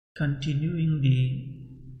Continuing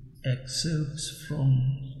the excerpts from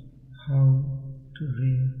How to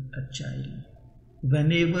Rear a Child.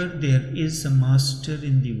 Whenever there is a master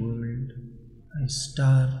in the world, a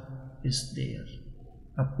star is there.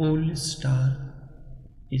 A pole star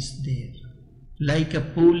is there. Like a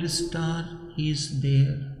pole star, he is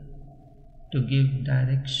there to give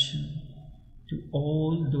direction to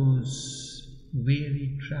all those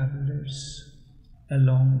weary travelers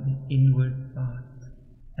along the inward path.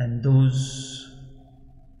 And those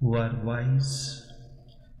who are wise,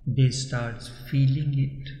 they start feeling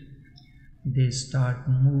it. They start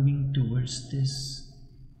moving towards this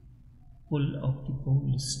pull of the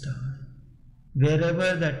pole star.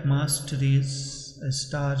 Wherever that master is, a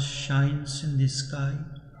star shines in the sky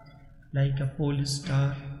like a pole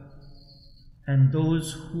star, and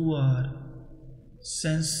those who are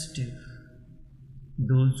sensitive,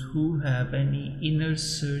 those who have any inner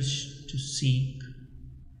search to seek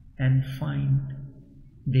and find,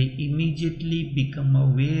 they immediately become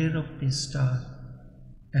aware of the star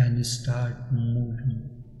and start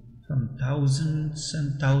moving from thousands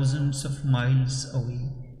and thousands of miles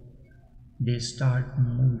away. They start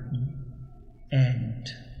moving, and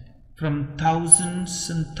from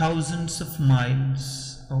thousands and thousands of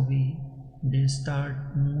miles away, they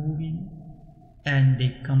start moving, and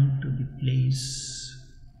they come to the place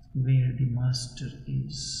where the master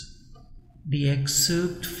is. The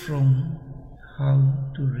excerpt from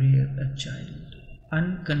How to Rear a Child.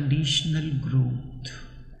 Unconditional growth.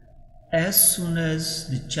 As soon as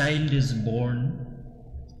the child is born,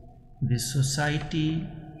 the society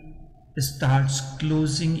starts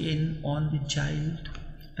closing in on the child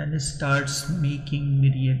and starts making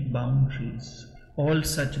myriad boundaries. All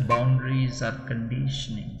such boundaries are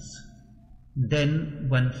conditionings. Then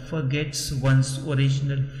one forgets one's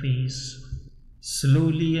original face.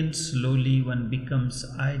 Slowly and slowly one becomes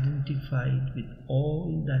identified with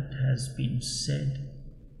all that has been said,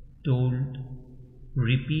 told,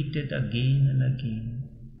 repeated again and again.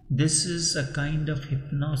 This is a kind of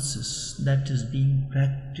hypnosis that is being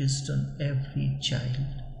practiced on every child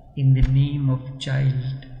in the name of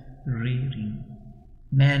child rearing.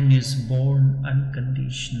 Man is born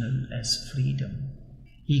unconditional as freedom.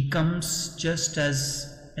 He comes just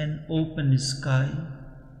as an open sky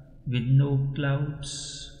with no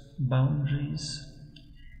clouds, boundaries,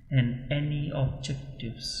 and any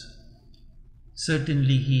objectives.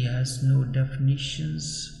 Certainly he has no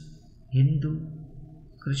definitions, Hindu,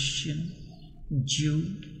 Christian,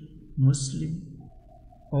 Jew, Muslim,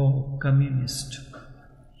 or communist.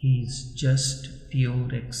 He is just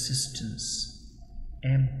pure existence,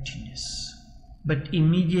 emptiness. But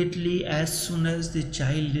immediately as soon as the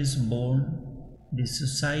child is born, the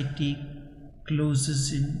society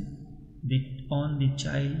closes in on the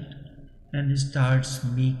child and starts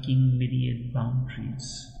making myriad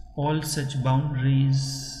boundaries. All such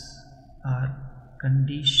boundaries are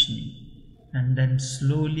conditioning, and then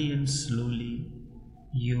slowly and slowly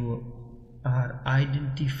you are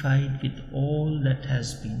identified with all that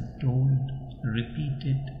has been told,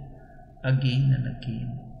 repeated again and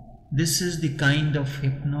again. This is the kind of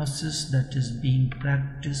hypnosis that is being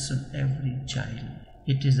practiced on every child.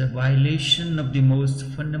 It is a violation of the most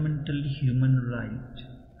fundamental human right.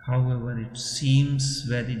 However, it seems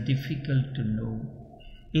very difficult to know.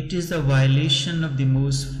 It is a violation of the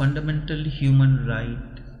most fundamental human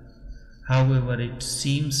right. However, it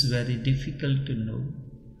seems very difficult to know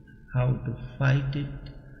how to fight it,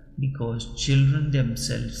 because children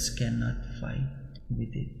themselves cannot fight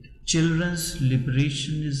with it. Children's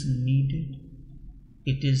liberation is needed.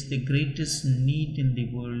 It is the greatest need in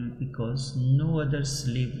the world, because no other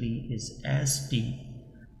slavery is as deep,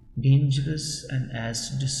 dangerous, and as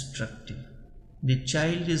destructive. The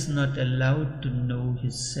child is not allowed to know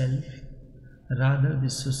his self. Rather, the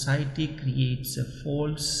society creates a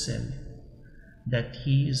false self, that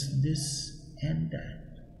he is this and that.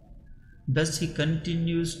 Thus he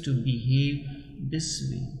continues to behave this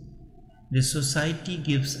way. The society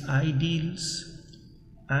gives ideals,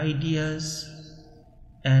 ideas,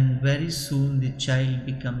 and very soon the child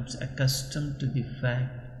becomes accustomed to the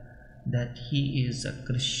fact that he is a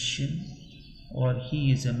Christian, or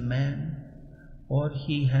he is a man, or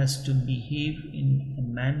he has to behave in a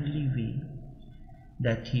manly way,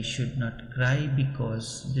 that he should not cry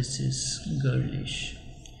because this is girlish.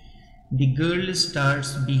 The girl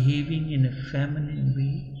starts behaving in a feminine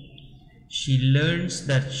way. She learns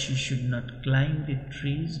that she should not climb the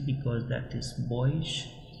trees because that is boyish.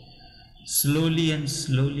 Slowly and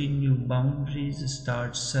slowly new boundaries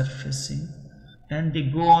start surfacing, and they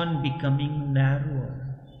go on becoming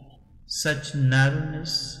narrower. Such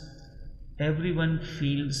narrowness everyone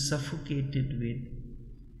feels suffocated with,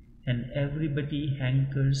 and everybody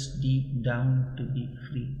hankers deep down to be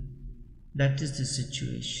free. That is the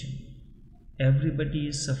situation. Everybody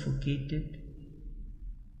is suffocated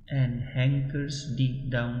and hankers deep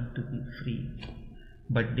down to be free.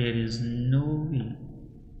 But there is no way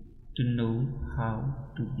to know how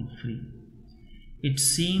to be free. It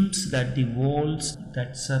seems that the walls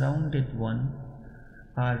that surrounded one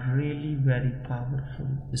are really very powerful,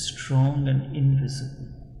 strong and invisible.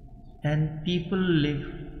 And people live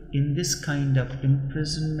in this kind of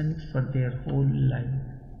imprisonment for their whole life.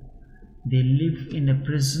 They live in a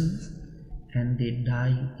prison and they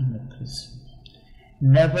die in a prison,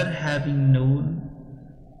 never having known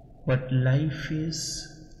what life is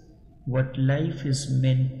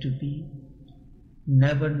meant to be,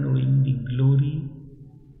 never knowing the glory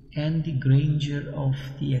and the grandeur of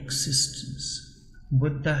the existence.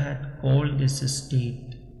 Buddha had called this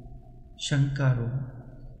state, Shankaro,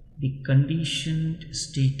 the conditioned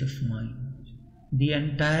state of mind. The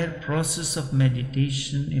entire process of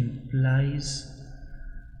meditation implies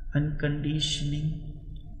unconditioning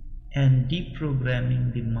and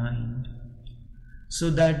deprogramming the mind so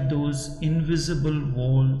that those invisible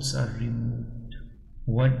walls are removed.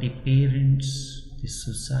 What the parents, the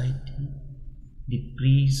society, the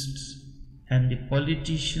priests and the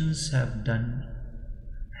politicians have done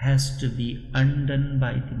has to be undone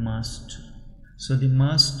by the master. So the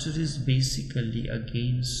master is basically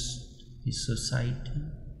against the society.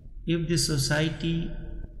 If the society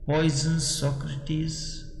poisons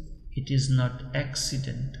Socrates, it is not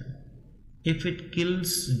accidental. If it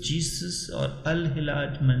kills Jesus or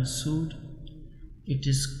Al-Hilaj Mansoor, it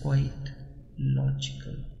is quite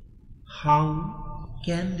logical. How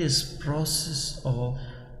can this process of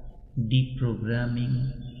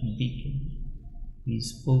deprogramming begin? We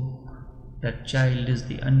spoke that child is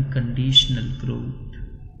the unconditional growth,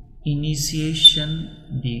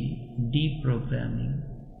 initiation the deprogramming.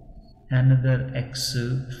 Another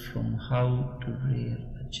excerpt from How to Rear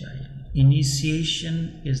a Child.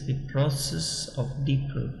 Initiation is the process of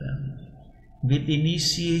deprogramming. With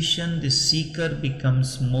initiation, the seeker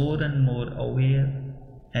becomes more and more aware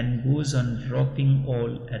and goes on dropping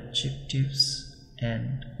all adjectives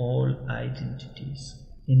and all identities.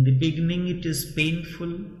 In the beginning, it is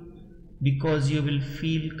painful because you will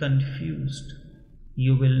feel confused.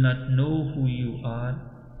 You will not know who you are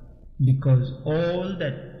because all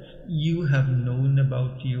that you have known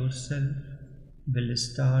about yourself will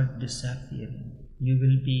start disappearing. You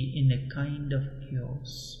will be in a kind of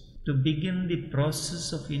chaos. To begin the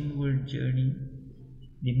process of inward journey,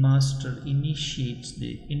 the master initiates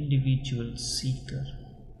the individual seeker.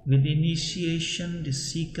 With initiation, the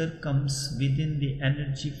seeker comes within the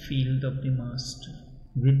energy field of the master.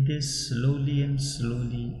 With this, slowly and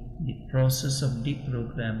slowly, the process of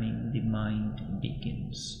deprogramming the mind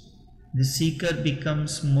begins. The seeker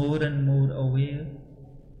becomes more and more aware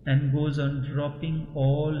and goes on dropping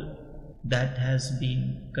all that has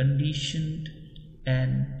been conditioned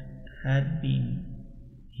and had been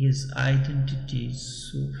his identities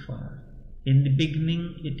so far. In the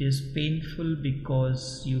beginning, it is painful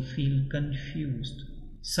because you feel confused.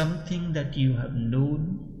 Something that you have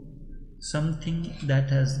known, something that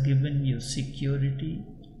has given you security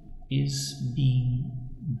is being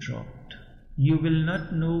dropped. You will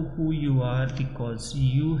not know who you are because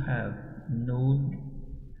you have known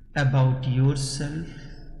about yourself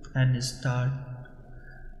and start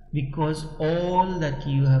because all that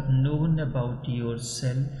you have known about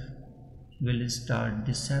yourself will start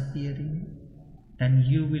disappearing and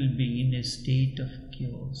you will be in a state of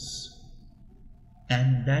chaos.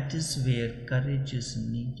 And that is where courage is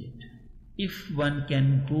needed. If one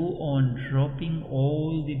can go on dropping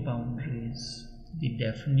all the boundaries, the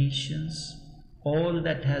definitions, all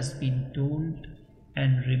that has been told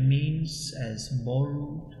and remains as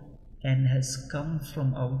borrowed and has come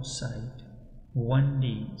from outside, one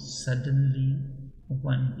day suddenly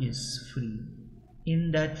one is free.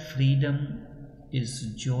 In that freedom is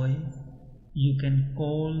joy. You can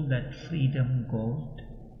call that freedom God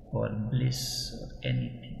or bliss or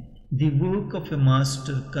anything. The work of a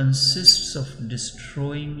master consists of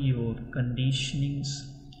destroying your conditionings.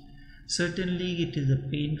 Certainly it is a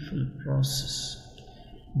painful process,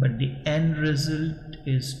 but the end result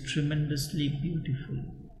is tremendously beautiful.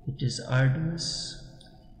 It is arduous,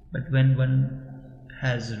 but when one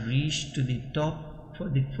has reached to the top for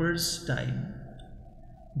the first time,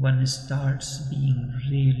 one starts being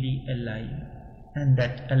really alive. And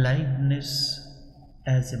that aliveness,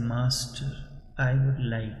 as a master, I would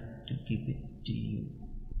like to give it to you.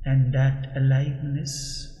 And that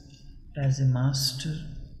aliveness, as a master,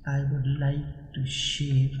 I would like to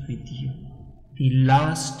share with you the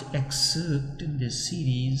last excerpt in this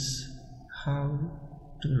series, How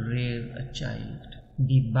to Rear a Child.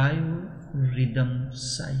 The biorhythm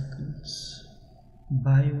cycles.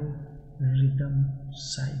 Biorhythm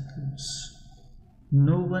cycles.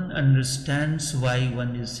 No one understands why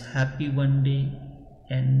one is happy one day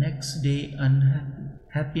and next day unhappy.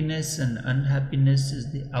 Happiness and unhappiness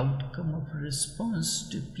is the outcome of a response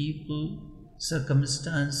to people,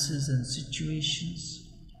 circumstances and situations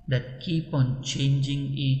that keep on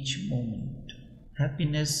changing each moment.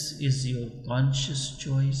 Happiness is your conscious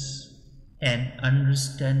choice and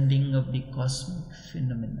understanding of the cosmic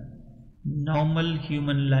phenomena. Normal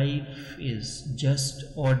human life is just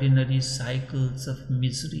ordinary cycles of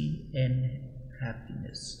misery and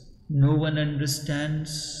happiness. No one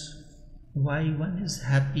understands why one is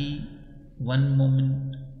happy one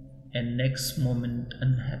moment and next moment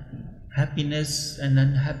unhappy. Happiness and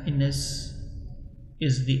unhappiness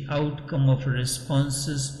is the outcome of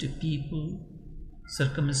responses to people,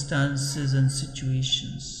 circumstances and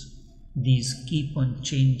situations. These keep on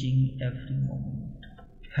changing every moment.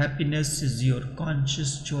 Happiness is your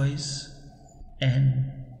conscious choice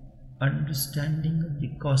and understanding of the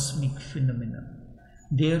cosmic phenomena.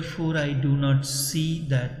 Therefore, I do not see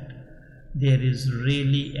that there is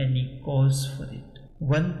really any cause for it.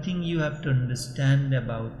 One thing you have to understand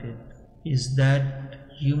about it is that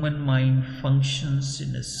human mind functions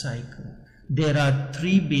in a cycle. There are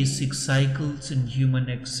three basic cycles in human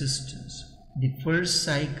existence. The first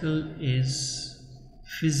cycle is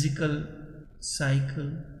physical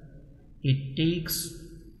cycle. It takes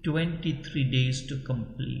 23 days to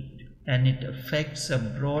complete, and it affects a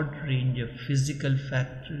broad range of physical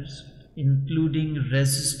factors, including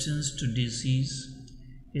resistance to disease,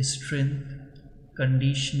 strength,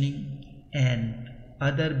 conditioning, and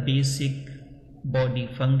other basic body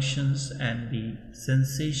functions and the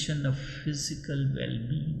sensation of physical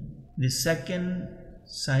well-being. The second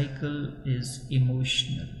cycle is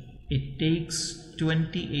emotional. It takes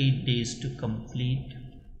 28 days to complete,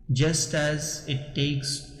 just as it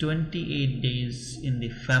takes 28 days in the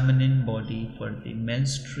feminine body for the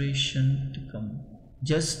menstruation to come.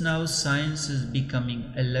 Just now science is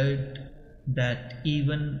becoming alert that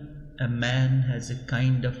even a man has a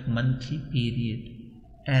kind of monthly period,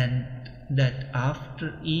 and that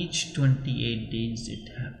after each 28 days it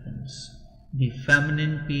happens. The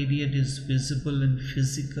feminine period is visible and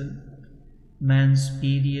physical. Man's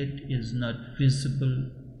period is not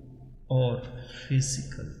visible or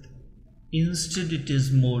physical. Instead, it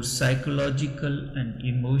is more psychological and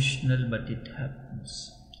emotional, but it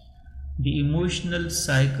happens. The emotional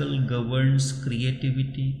cycle governs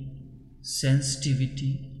creativity,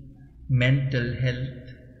 sensitivity, mental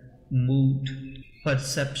health, mood,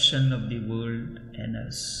 perception of the world and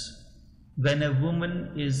us. When a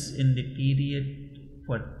woman is in the period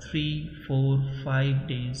for 3, 4, 5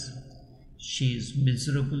 days, she is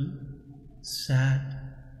miserable, sad,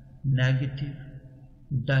 negative,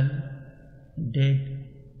 dull, dead,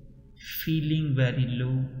 feeling very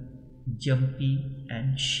low, jumpy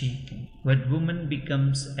and shaken. But woman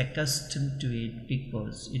becomes accustomed to it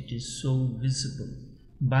because it is so visible.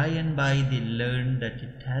 By and by they learn that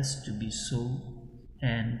it has to be so,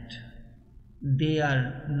 and they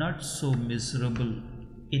are not so miserable.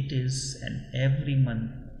 It is an every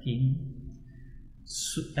month thing,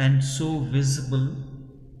 and so visible,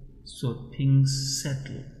 so things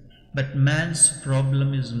settle. But man's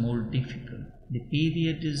problem is more difficult. The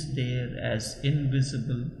period is there as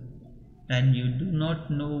invisible, and you do not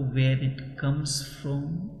know where it comes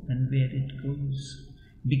from and where it goes.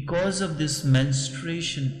 Because of this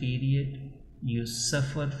menstruation period, you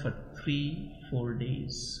suffer for 3, 4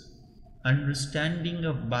 days. Understanding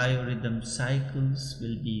of biorhythm cycles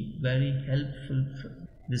will be very helpful for you.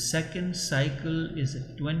 The second cycle is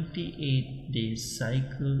a 28-day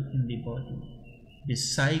cycle in the body. The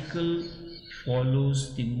cycle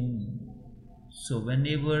follows the moon. So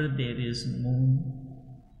whenever there is moon,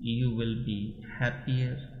 you will be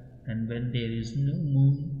happier, and when there is no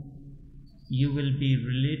moon, you will be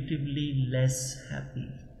relatively less happy.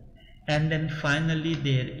 And then finally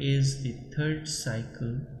there is the third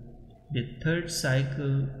cycle. The third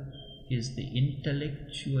cycle is the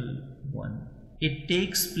intellectual one. It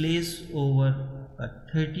takes place over a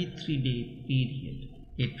 33-day period.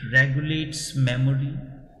 It regulates memory,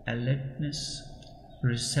 alertness,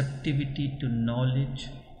 receptivity to knowledge,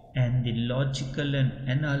 and the logical and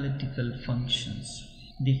analytical functions.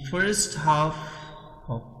 The first half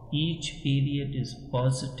of each period is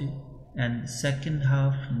positive and the second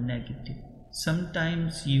half negative.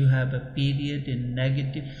 Sometimes you have a period in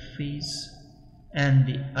negative phase and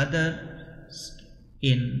the other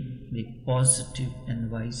in the positive, and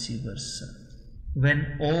vice versa.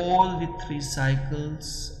 When all the three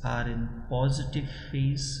cycles are in positive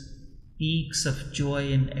phase, peaks of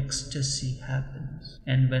joy and ecstasy happens.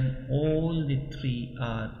 And when all the three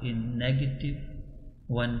are in negative,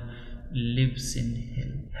 one lives in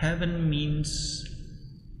hell. Heaven means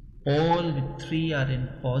all the three are in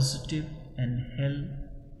positive and hell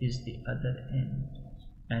is the other end.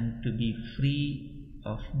 And to be free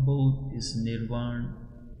of both is nirvana,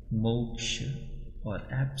 moksha, or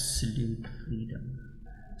absolute freedom.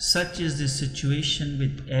 Such is the situation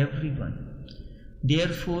with everyone.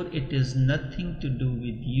 Therefore, it is nothing to do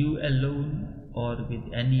with you alone or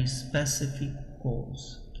with any specific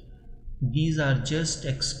cause. These are just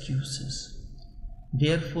excuses.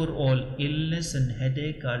 Therefore, all illness and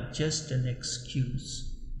headache are just an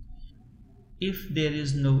excuse. If there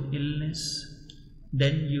is no illness,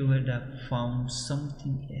 then you would have found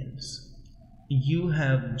something else. You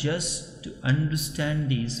have just to understand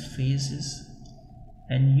these phases,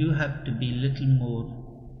 and you have to be little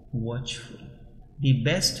more watchful. The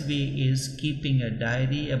best way is keeping a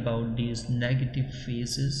diary about these negative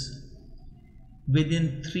phases.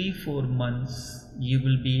 Within 3-4 months, you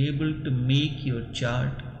will be able to make your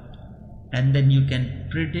chart, and then you can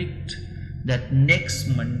predict that next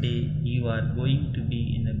Monday you are going to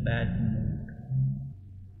be in a bad mood,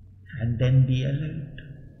 and then be alert.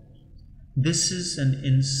 This is an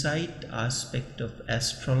insight aspect of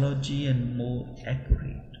astrology and more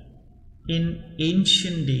accurate. In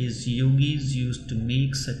ancient days, yogis used to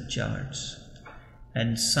make such charts,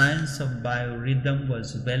 and science of biorhythm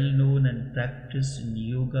was well known and practiced in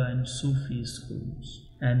yoga and Sufi schools.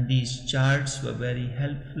 And these charts were very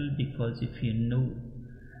helpful because if you know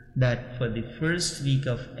that for the first week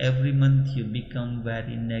of every month you become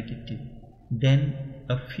very negative, then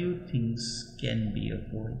a few things can be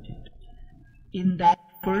avoided. In that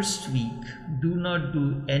first week, do not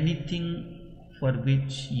do anything for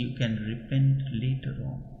which you can repent later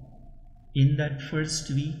on. In that first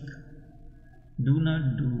week, do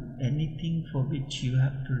not do anything for which you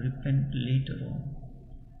have to repent later on.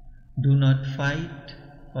 Do not fight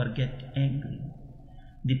or get angry.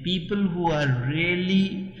 The people who are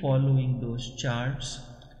really following those charts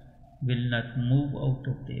will not move out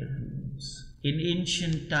of their rooms. In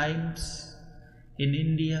ancient times, in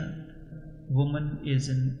India, woman is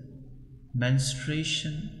in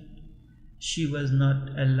menstruation. She was not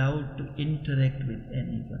allowed to interact with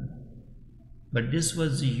anyone. But this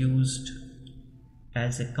was used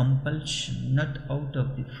as a compulsion, not out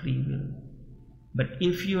of the free will. But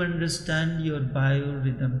if you understand your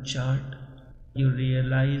biorhythm chart, you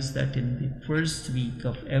realize that in the first week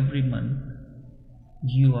of every month,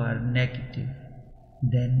 you are negative.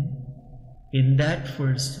 Then, in that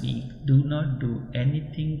first week, do not do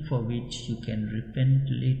anything for which you can repent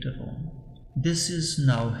later on. This is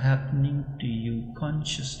now happening to you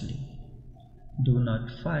consciously. Do not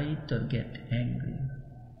fight or get angry.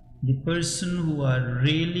 The person who are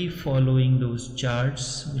really following those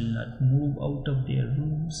charts will not move out of their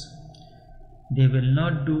rooms. They will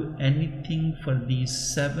not do anything for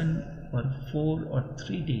these 7 or 4 or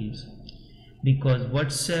 3 days, because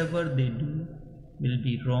whatsoever they do will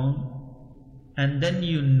be wrong. And then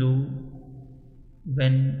you know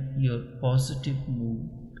when your positive mood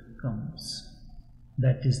comes.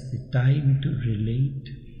 That is the time to relate,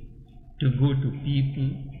 to go to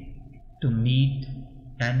people, to meet,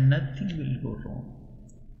 and nothing will go wrong.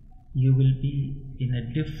 You will be in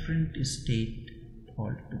a different state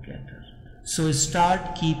altogether. So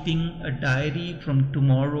start keeping a diary from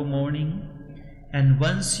tomorrow morning, and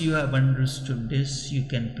once you have understood this, you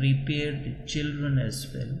can prepare the children as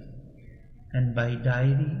well. And by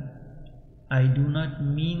diary, I do not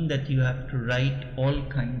mean that you have to write all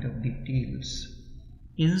kind of details.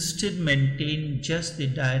 Instead, maintain just the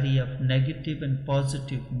diary of negative and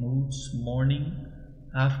positive moods, morning,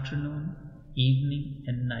 afternoon, evening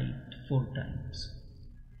and night, 4 times.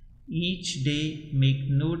 Each day make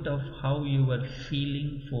note of how you were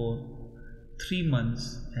feeling for 3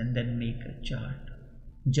 months and then make a chart.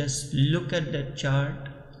 Just look at the chart.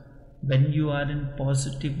 When you are in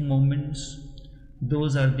positive moments,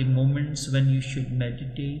 those are the moments when you should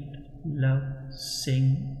meditate, love,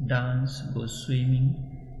 sing, dance, go swimming,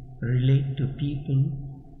 relate to people,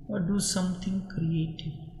 or do something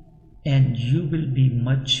creative. And you will be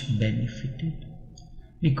much benefited,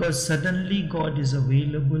 because suddenly God is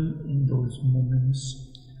available in those moments.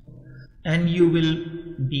 And you will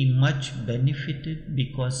be much benefited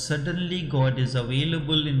because suddenly God is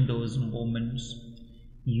available in those moments.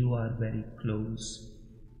 You are very close.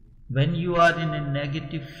 When you are in a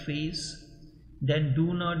negative phase, then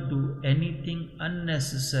do not do anything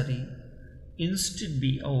unnecessary. Instead,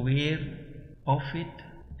 be aware of it,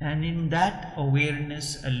 and in that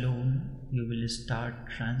awareness alone, you will start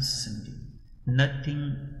transcending.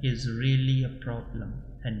 Nothing is really a problem.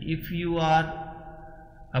 And if you are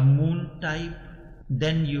a moon type,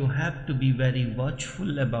 then you have to be very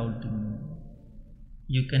watchful about the moon.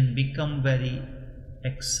 You can become very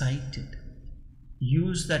excited.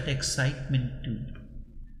 Use that excitement too.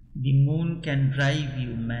 The moon can drive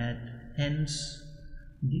you mad, hence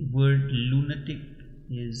the word lunatic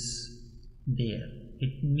is there.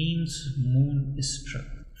 It means moon struck,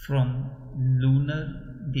 from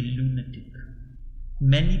lunar, the lunatic.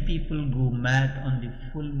 Many people go mad on the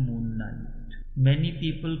full moon night. Many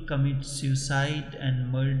people commit suicide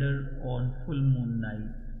and murder on full moon night,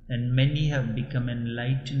 and many have become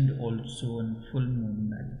enlightened also on full moon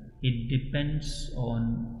night. It depends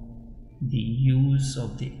on the use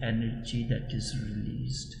of the energy that is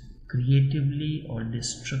released, creatively or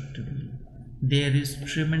destructively. There is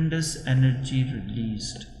tremendous energy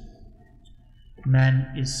released.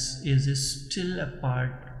 Man is still a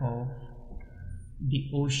part of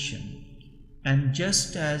the ocean, and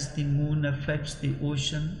just as the moon affects the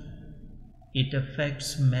ocean, it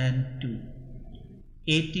affects man too.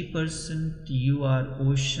 80% you are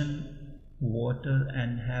ocean, water,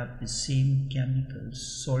 and have the same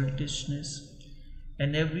chemicals, saltishness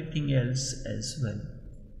and everything else as well.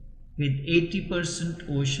 With 80%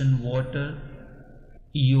 ocean water,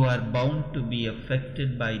 you are bound to be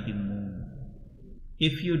affected by the moon.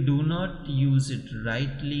 If you do not use it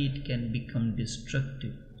rightly, it can become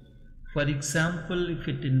destructive. For example, if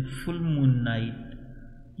it in full moon night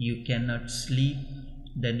you cannot sleep,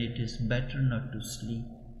 then it is better not to sleep.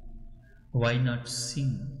 Why not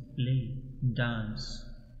sing, play, dance?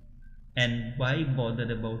 And why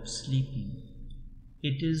bother about sleeping?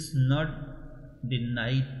 It is not the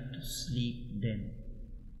night to sleep then.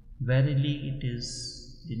 Verily, it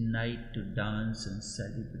is the night to dance and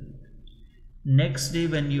celebrate. Next day,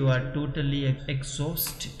 when you are totally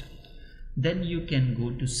exhausted, then you can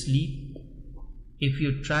go to sleep. If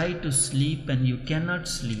you try to sleep and you cannot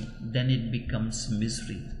sleep, then it becomes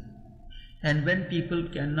misery. And when people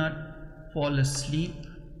cannot fall asleep,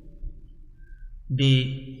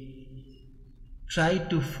 they try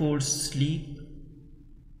to force sleep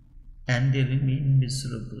and they remain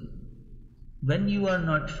miserable. When you are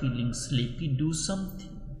not feeling sleepy, do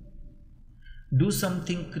something. Do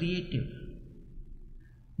something creative.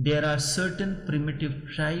 There are certain primitive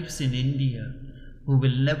tribes in India who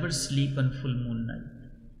will never sleep on full moon night.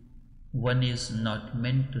 One is not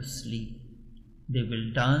meant to sleep. They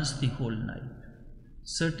will dance the whole night.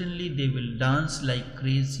 Certainly they will dance like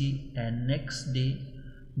crazy, and next day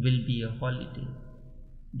will be a holiday.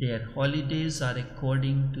 Their holidays are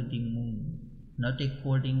according to the moon, not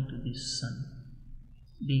according to the sun.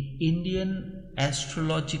 The Indian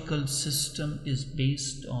astrological system is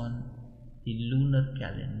based on the lunar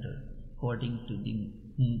calendar according to the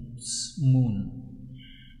moon,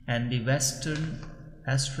 and the Western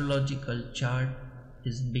astrological chart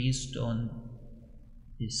is based on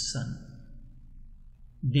the sun.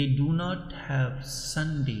 They do not have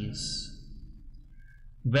Sundays.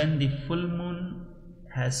 When the full moon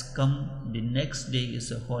has come, the next day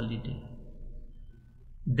is a holiday.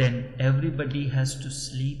 Then everybody has to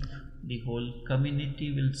sleep. The whole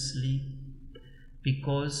community will sleep,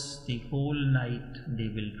 because the whole night they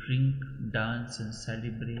will drink, dance and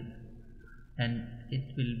celebrate, and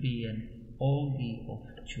it will be an orgy of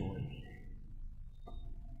joy.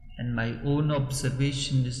 And my own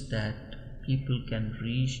observation is that people can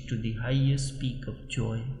reach to the highest peak of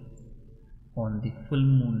joy on the full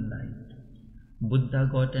moon night. Buddha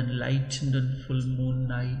got enlightened on full moon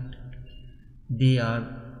night. They are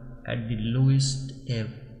at the lowest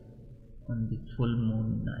ebb on the full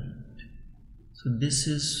moon night. So this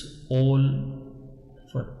is all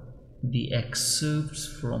for the excerpts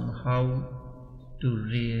from How to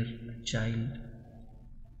Rear a Child,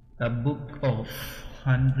 a book of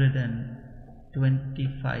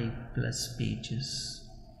 125 plus pages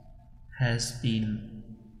has been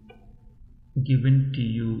given to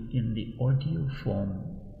you in the audio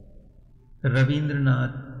form.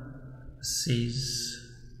 Ravindranath says,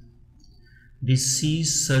 "The sea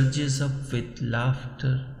surges up with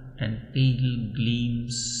laughter, and pale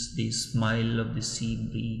gleams the smile of the sea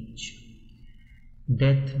breach.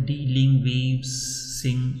 Death-dealing waves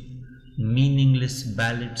sing meaningless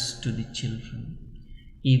ballads to the children,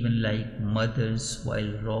 even like mothers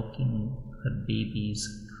while rocking her baby's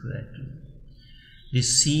cradle. The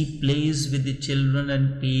sea plays with the children,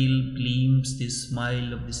 and pale gleams the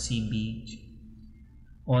smile of the sea beach.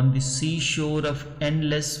 On the seashore of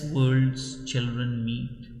endless worlds, children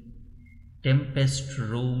meet. Tempests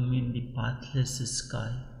roam in the pathless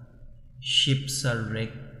sky. Ships are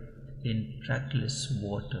wrecked in trackless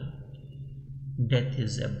water. Death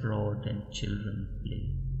is abroad and children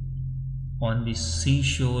play. On the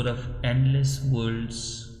seashore of endless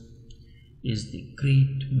worlds is the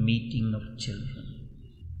great meeting of children.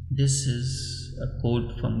 This is a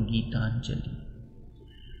quote from Gitanjali.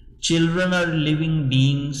 Children are living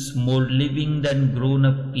beings, more living than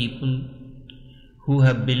grown-up people, who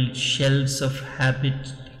have built shells of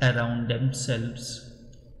habit around themselves.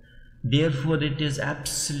 Therefore, it is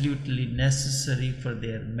absolutely necessary for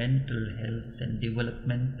their mental health and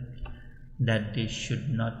development that they should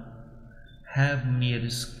not have mere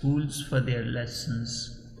schools for their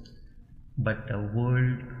lessons, but a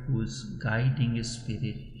world whose guiding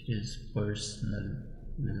spirit is personal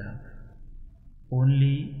love.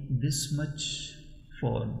 Only this much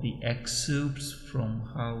for the excerpts from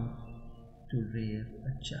How to Rear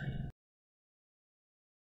a Child.